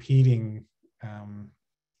like competing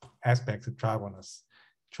aspects of tribalness.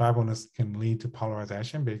 Tribalness can lead to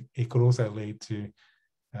polarization, but it could also lead to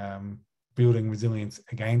building resilience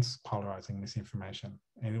against polarizing misinformation.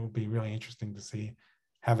 And it will be really interesting to see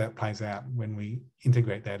how that plays out when we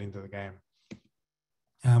integrate that into the game.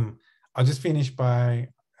 I'll just finish by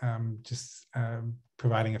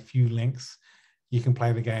providing a few links. You can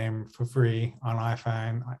play the game for free on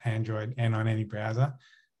iPhone, Android, and on any browser.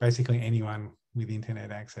 Basically, anyone with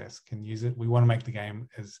internet access can use it. We want to make the game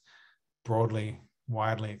as broadly,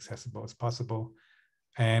 widely accessible as possible.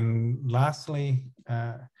 And lastly,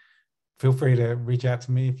 feel free to reach out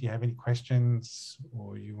to me if you have any questions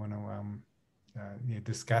or you want to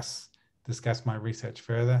discuss my research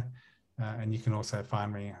further. And you can also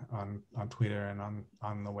find me on Twitter and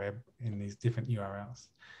on the web in these different URLs.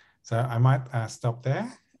 So I might stop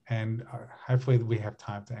there, and hopefully we have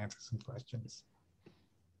time to answer some questions.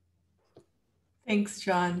 Thanks,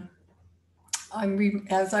 John.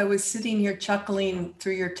 As I was sitting here chuckling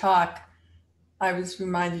through your talk, I was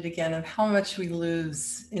reminded again of how much we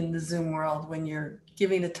lose in the Zoom world when you're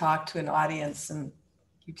giving a talk to an audience and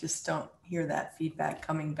you just don't hear that feedback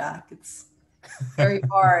coming back. It's very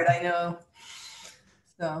hard, I know.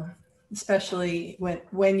 So, especially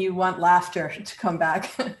when you want laughter to come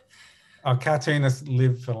back. Our cartoonists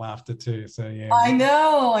live for laughter too, so yeah. I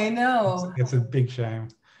know. It's a big shame.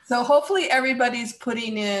 So hopefully everybody's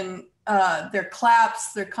putting in their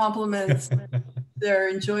claps, their compliments, their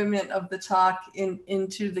enjoyment of the talk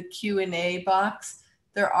into the Q&A box.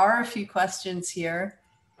 There are a few questions here.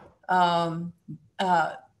 One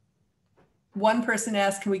person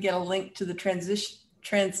asked, can we get a link to the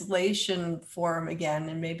translation forum again?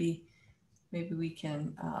 And maybe we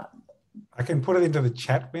can. I can put it into the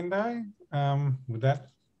chat window. With that?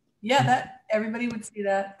 Yeah, that everybody would see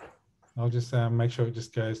that. I'll just make sure it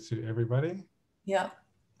just goes to everybody. Yeah.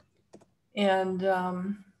 And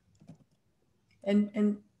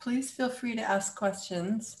please feel free to ask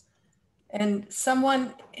questions. And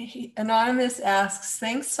someone anonymous asks,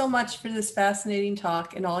 thanks so much for this fascinating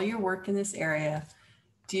talk and all your work in this area.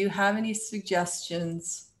 Do you have any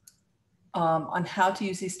suggestions on how to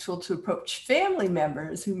use these tools to approach family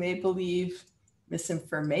members who may believe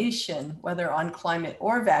misinformation, whether on climate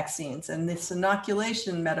or vaccines? And this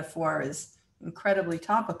inoculation metaphor is incredibly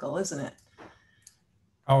topical, isn't it?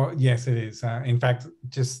 Oh, yes, it is. In fact,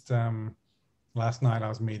 just last night I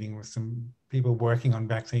was meeting with some people working on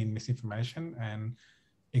vaccine misinformation and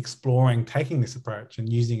exploring taking this approach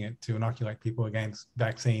and using it to inoculate people against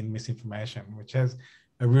vaccine misinformation, which has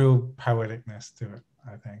a real poeticness to it,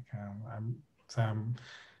 I think. I'm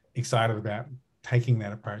excited about taking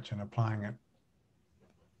that approach and applying it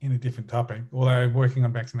in a different topic. Although working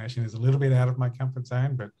on vaccination is a little bit out of my comfort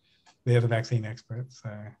zone, but they're the vaccine experts, so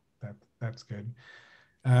that's good.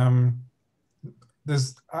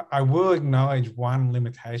 I will acknowledge one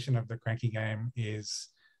limitation of the cranky game is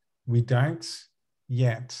we don't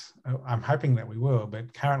yet, I'm hoping that we will,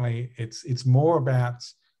 but currently it's more about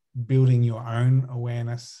building your own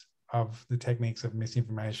awareness of the techniques of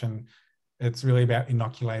misinformation. It's really about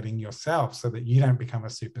inoculating yourself so that you don't become a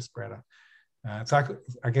super spreader. So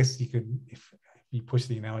I guess you could, if you push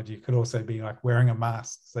the analogy, it could also be like wearing a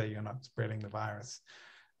mask so you're not spreading the virus.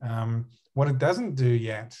 What it doesn't do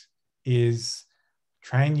yet is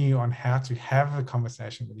train you on how to have a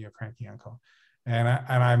conversation with your cranky uncle. And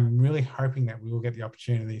I'm really hoping that we will get the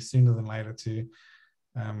opportunity sooner than later to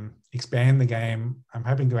expand the game. I'm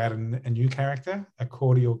hoping to add a new character, a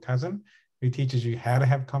cordial cousin, who teaches you how to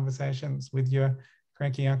have conversations with your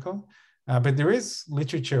cranky uncle. But there is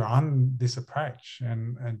literature on this approach.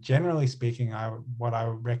 And generally speaking, what I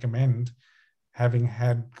would recommend, having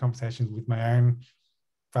had conversations with my own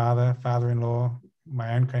father-in-law,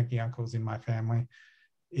 my own cranky uncles in my family,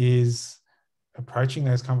 is approaching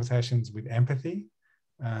those conversations with empathy,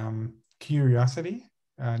 curiosity,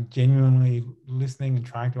 genuinely listening and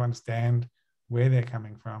trying to understand where they're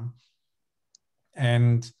coming from.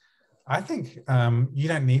 And I think you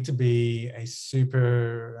don't need to be a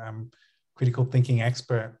super critical thinking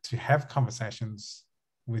expert to have conversations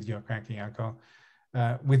with your cranky uncle.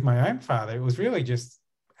 With my own father, it was really just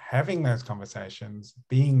having those conversations,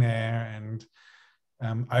 being there, and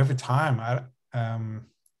over time,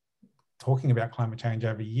 talking about climate change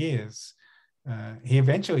over years, he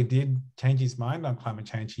eventually did change his mind on climate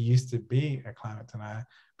change. He used to be a climate denier,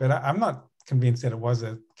 but I'm not convinced that it was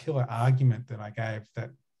a killer argument that I gave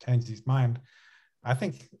that changed his mind. I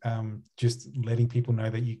think just letting people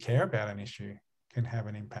know that you care about an issue can have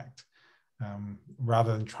an impact,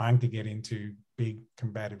 rather than trying to get into big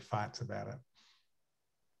combative fights about it.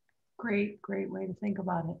 Great way to think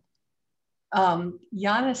about it.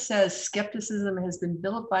 Yana says skepticism has been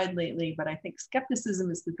vilified lately, but I think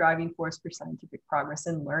skepticism is the driving force for scientific progress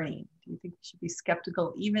and learning. Do you think we should be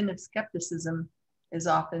skeptical, even if skepticism is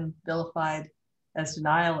often vilified as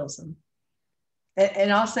denialism?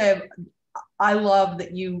 And I'll say, I love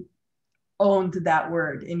that you owned that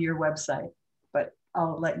word in your website, but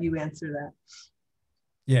I'll let you answer that.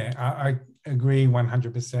 Yeah, I agree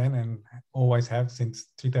 100%, and always have since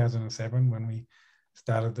 2007 when we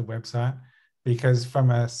started the website. Because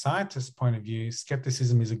from a scientist's point of view,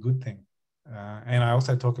 skepticism is a good thing. And I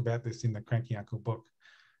also talk about this in the Cranky Uncle book.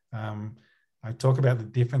 I talk about the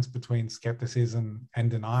difference between skepticism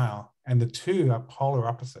and denial, and the two are polar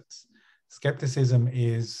opposites. Skepticism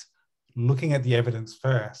is looking at the evidence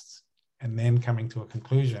first and then coming to a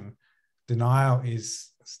conclusion. Denial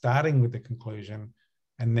is starting with the conclusion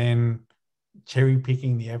and then cherry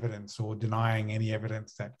picking the evidence or denying any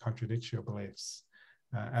evidence that contradicts your beliefs.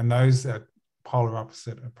 And those are polar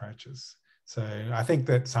opposite approaches. So I think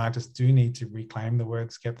that scientists do need to reclaim the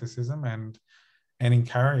word skepticism and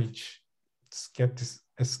encourage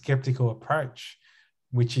a skeptical approach,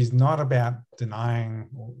 which is not about denying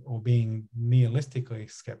or being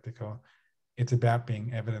nihilistically skeptical. It's about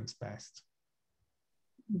being evidence-based.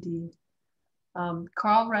 Indeed.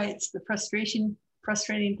 Carl writes, the frustrating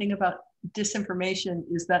thing about disinformation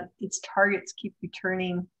is that its targets keep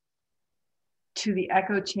returning to the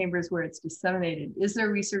echo chambers where it's disseminated. Is there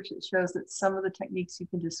research that shows that some of the techniques you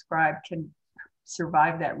can describe can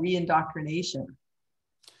survive that re-indoctrination?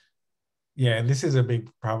 Yeah, this is a big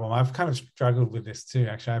problem. I've kind of struggled with this too,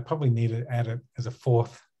 actually. I probably need to add it as a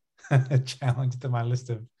fourth challenge to my list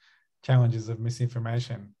of challenges of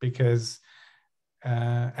misinformation, because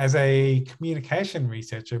as a communication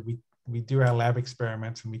researcher, we do our lab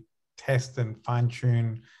experiments and we test and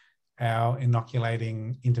fine-tune our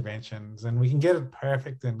inoculating interventions, and we can get it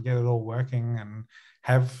perfect and get it all working and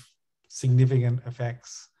have significant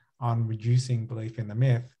effects on reducing belief in the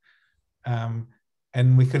myth.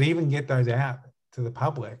 And we could even get those out to the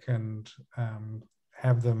public and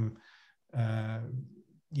have them,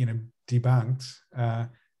 debunked.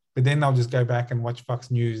 But then they'll just go back and watch Fox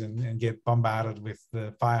News and get bombarded with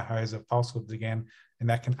the fire hose of falsehoods again, and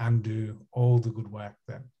that can undo all the good work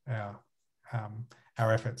that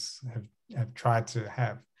our efforts have tried to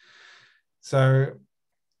have. So,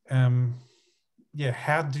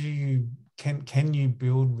 how do you can you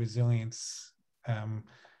build resilience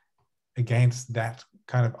against that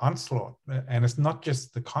kind of onslaught? And it's not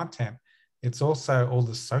just the content; it's also all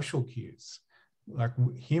the social cues. Like,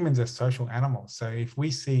 humans are social animals. So if we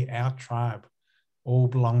see our tribe all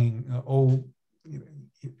believing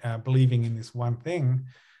in this one thing,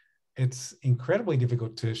 it's incredibly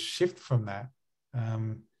difficult to shift from that.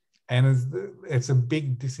 And it's a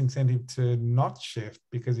big disincentive to not shift,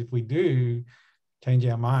 because if we do change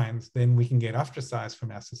our minds, then we can get ostracized from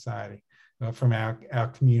our society, from our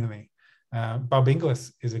community. Bob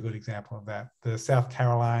Inglis is a good example of that. The South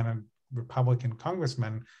Carolina Republican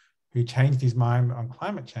congressman who changed his mind on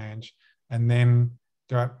climate change and then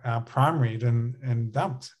got primaried and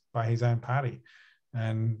dumped by his own party.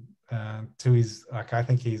 And to his, I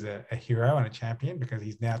think he's a hero and a champion, because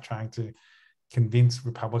he's now trying to convince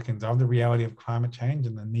Republicans of the reality of climate change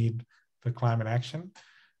and the need for climate action.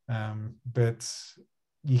 But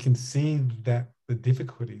you can see that the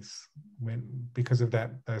difficulties because of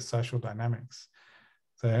those social dynamics.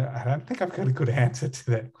 So I don't think I've got a good answer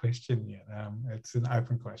to that question yet. It's an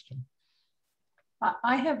open question.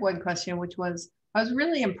 I have one question, which was, I was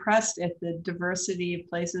really impressed at the diversity of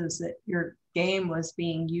places that your game was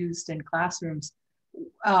being used in classrooms.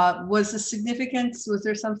 Was there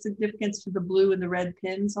some significance to the blue and the red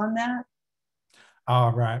pins on that?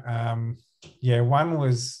 Oh, right. Yeah, one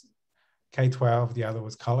was K-12, the other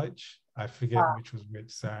was college. I forget which was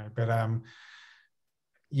which, sorry. But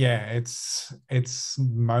yeah, it's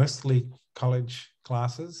mostly college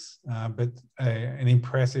classes, but an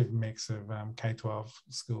impressive mix of K-12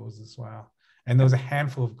 schools as well. And there was a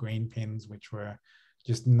handful of green pins, which were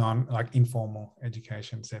just informal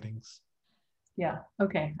education settings. Yeah,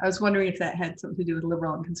 okay. I was wondering if that had something to do with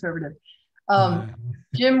liberal and conservative. No.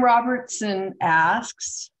 Jim Robertson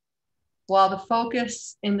asks, while the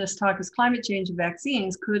focus in this talk is climate change and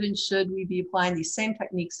vaccines, could and should we be applying these same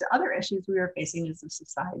techniques to other issues we are facing as a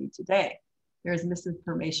society today? There is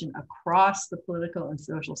misinformation across the political and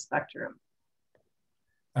social spectrum.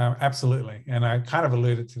 Absolutely. And I kind of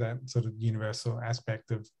alluded to that sort of universal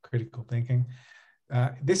aspect of critical thinking.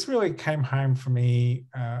 This really came home for me.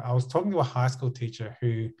 I was talking to a high school teacher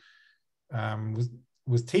who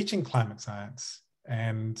was teaching climate science,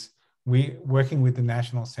 and working with the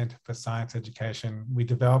National Centre for Science Education, we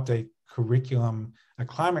developed a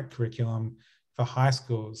climate curriculum for high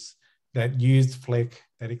schools that used Flick,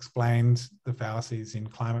 that explained the fallacies in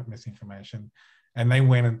climate misinformation. And they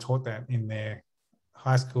went and taught that in their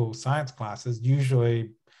high school science classes, usually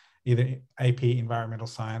either AP environmental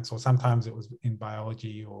science, or sometimes it was in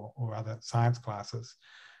biology or other science classes.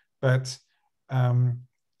 But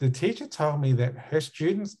the teacher told me that her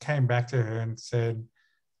students came back to her and said,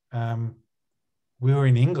 we were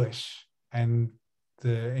in English and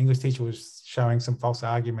the English teacher was showing some false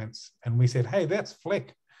arguments, and we said, hey, that's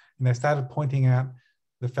Flick. And they started pointing out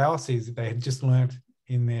the fallacies that they had just learned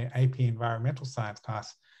in their AP environmental science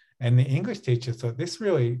class. And the English teacher thought, this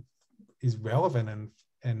really is relevant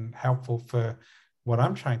and helpful for what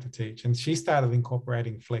I'm trying to teach. And she started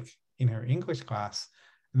incorporating Flick in her English class.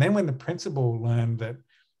 And then when the principal learned that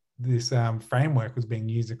this framework was being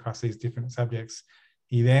used across these different subjects,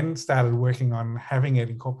 he then started working on having it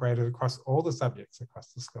incorporated across all the subjects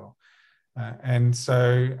across the school. And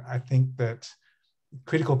so I think that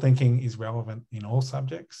critical thinking is relevant in all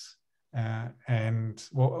subjects,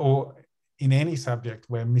 or in any subject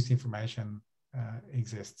where misinformation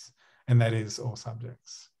exists, and that is all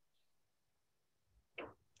subjects.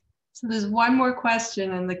 So there's one more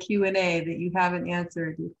question in the Q&A that you haven't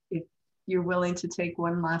answered, if you're willing to take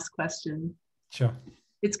one last question. Sure.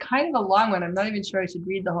 It's kind of a long one. I'm not even sure I should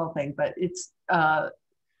read the whole thing, but it's,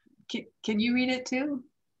 can you read it too?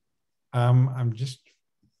 I'm just.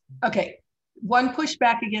 Okay. One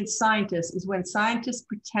pushback against scientists is when scientists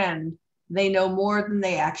pretend they know more than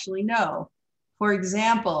they actually know. For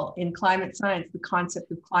example, in climate science, the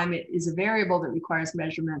concept of climate is a variable that requires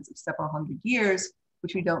measurements of several hundred years,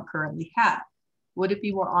 which we don't currently have. Would it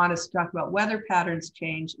be more honest to talk about weather patterns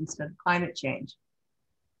change instead of climate change?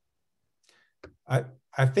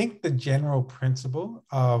 I think the general principle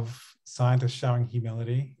of scientists showing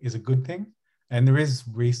humility is a good thing. And there is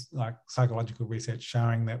psychological research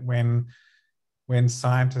showing that when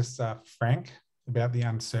scientists are frank about the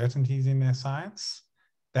uncertainties in their science,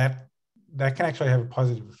 that can actually have a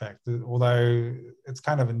positive effect. Although it's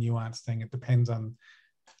kind of a nuanced thing, it depends on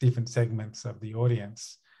different segments of the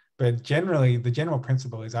audience. But generally, the general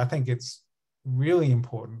principle is, I think it's really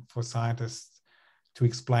important for scientists to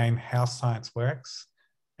explain how science works.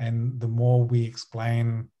 And the more we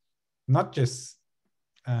explain not just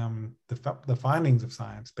the findings of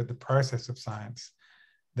science, but the process of science,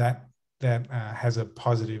 that has a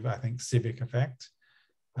positive, I think, civic effect.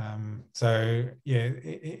 So yeah,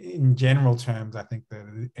 in general terms, I think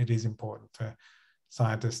that it is important for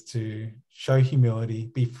scientists to show humility,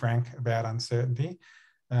 be frank about uncertainty,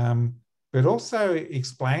 but also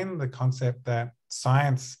explain the concept that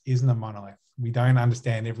science isn't a monolith. We don't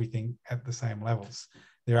understand everything at the same levels.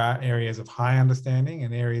 There are areas of high understanding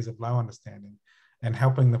and areas of low understanding, and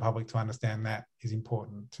helping the public to understand that is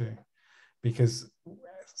important too. Because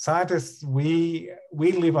scientists, we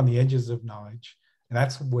live on the edges of knowledge, and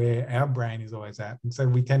that's where our brain is always at. And so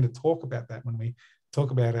we tend to talk about that when we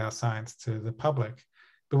talk about our science to the public.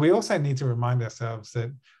 But we also need to remind ourselves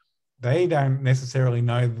that they don't necessarily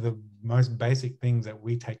know the most basic things that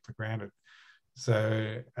we take for granted.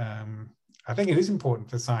 So I think it is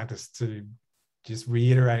important for scientists to just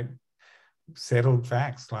reiterate settled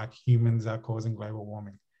facts like humans are causing global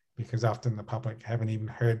warming, because often the public haven't even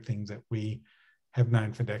heard things that we have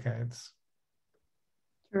known for decades.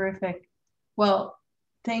 Terrific. Well,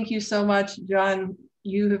 thank you so much, John.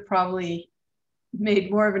 You have probably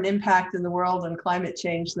made more of an impact in the world on climate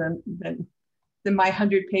change than my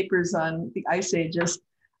 100 papers on the ice ages.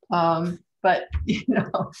 But you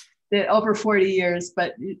know, over 40 years,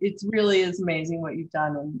 but it really is amazing what you've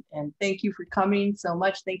done. And thank you for coming so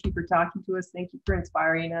much. Thank you for talking to us. Thank you for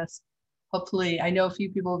inspiring us. Hopefully, I know a few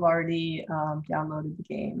people have already downloaded the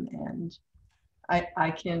game, and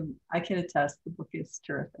I can attest the book is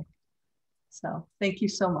terrific. So thank you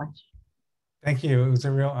so much. Thank you. It was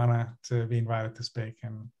a real honor to be invited to speak,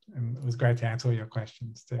 and it was great to answer all your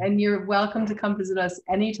questions too. And you're welcome to come visit us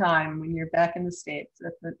anytime when you're back in the States.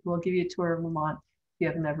 We'll give you a tour of Lamont if you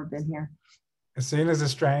have never been here. As soon as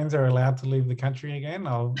Australians are allowed to leave the country again,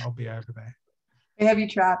 I'll be over there. I have you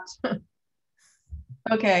trapped.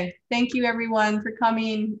 Okay. Thank you, everyone, for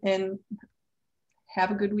coming, and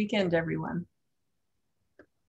have a good weekend, everyone.